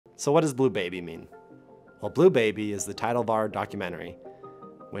So what does Blue Baby mean? Well, Blue Baby is the title of our documentary,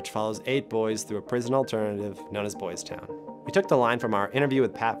 which follows 8 boys through a prison alternative known as Boys Town. We took the line from our interview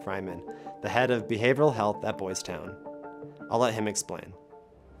with Pat Fryman, the head of behavioral health at Boys Town. I'll let him explain.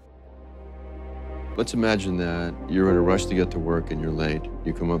 Let's imagine that you're in a rush to get to work and you're late.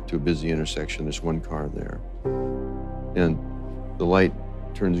 You come up to a busy intersection, there's one car there. And the light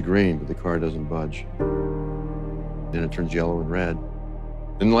turns green, but the car doesn't budge. Then it turns yellow and red.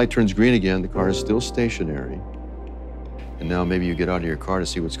 Then the light turns green again, the car is still stationary. And now maybe you get out of your car to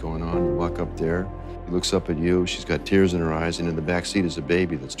see what's going on. You walk up there, he looks up at you, she's got tears in her eyes, and in the back seat is a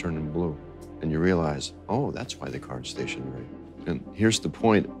baby that's turning blue. And you realize, oh, that's why the car is stationary. And here's the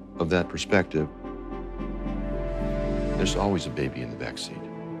point of that perspective. There's always a baby in the back seat.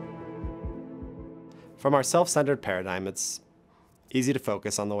 From our self-centered paradigm, it's easy to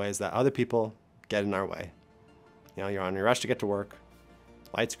focus on the ways that other people get in our way. You know, you're on your rush to get to work,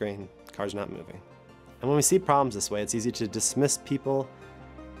 light's green, car's not moving. And when we see problems this way, it's easy to dismiss people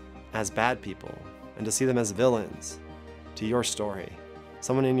as bad people and to see them as villains to your story,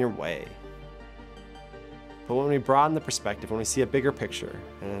 someone in your way. But when we broaden the perspective, when we see a bigger picture,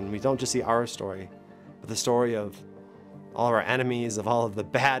 and we don't just see our story, but the story of all of our enemies, of all of the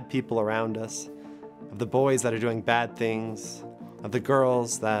bad people around us, of the boys that are doing bad things, of the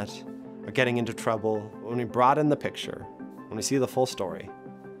girls that are getting into trouble, when we broaden the picture, when we see the full story,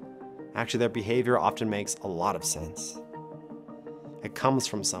 actually their behavior often makes a lot of sense. It comes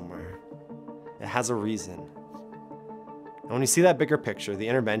from somewhere. It has a reason. And when you see that bigger picture, the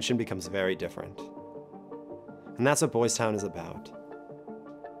intervention becomes very different. And that's what Boys Town is about.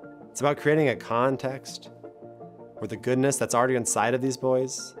 It's about creating a context where the goodness that's already inside of these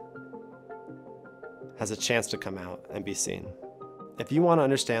boys has a chance to come out and be seen. If you want to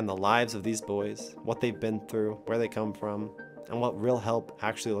understand the lives of these boys, what they've been through, where they come from, and what real help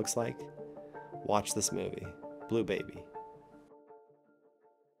actually looks like, watch this movie, Blue Baby.